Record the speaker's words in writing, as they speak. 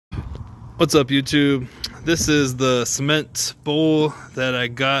What's up, YouTube? This is the cement bowl that I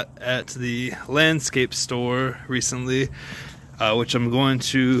got at the landscape store recently, which I'm going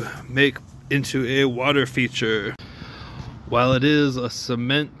to make into a water feature. While it is a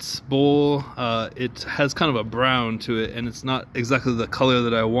cement bowl, it has kind of a brown to it, and it's not exactly the color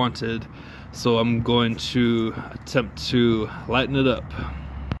that I wanted, so I'm going to attempt to lighten it up.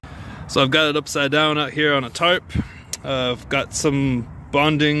 So I've got it upside down out here on a tarp. I've got some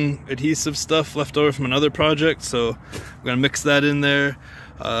bonding adhesive stuff left over from another project, so I'm gonna mix that in there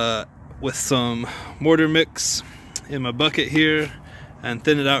with some mortar mix in my bucket here and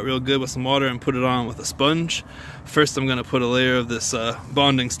thin it out real good with some water and put it on with a sponge. First I'm gonna put a layer of this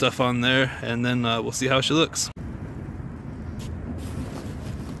bonding stuff on there, and then we'll see how she looks.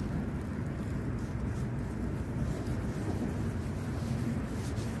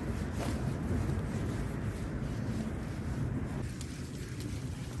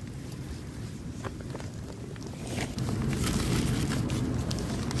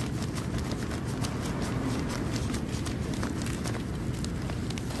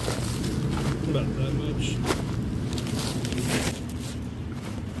 About that much.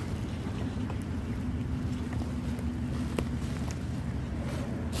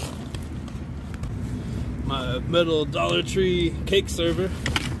 My metal Dollar Tree cake server.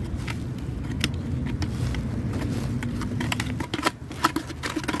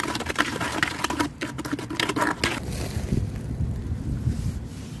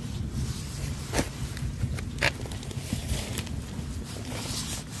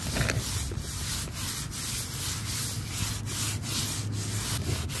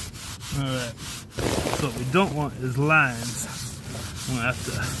 Alright, so what we don't want is lines. I'm gonna have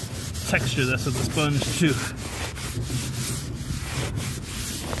to texture this with a sponge too.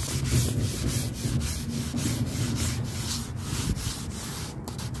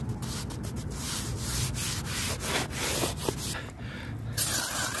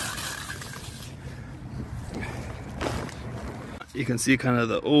 You can see kind of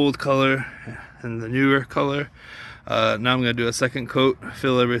the old color and the newer color. Now I'm going to do a second coat,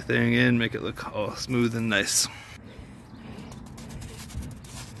 fill everything in, make it look all smooth and nice.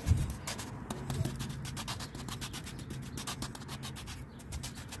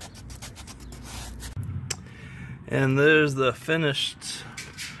 And there's the finished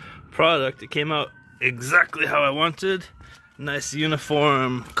product. It came out exactly how I wanted. Nice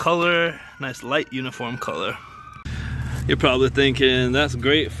uniform color, nice light uniform color. You're probably thinking that's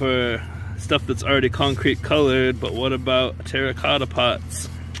great for stuff that's already concrete colored, but what about terracotta pots?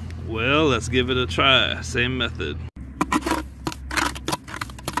 Well, let's give it a try. Same method.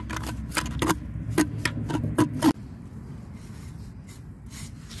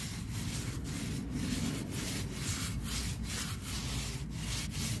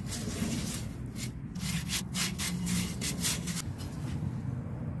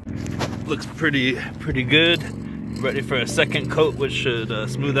 Looks pretty good. Ready for a second coat, which should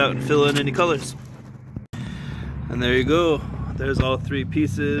smooth out and fill in any colors. And there you go. There's all three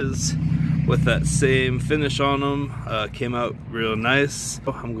pieces with that same finish on them. Came out real nice.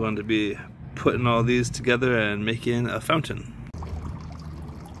 I'm going to be putting all these together and making a fountain.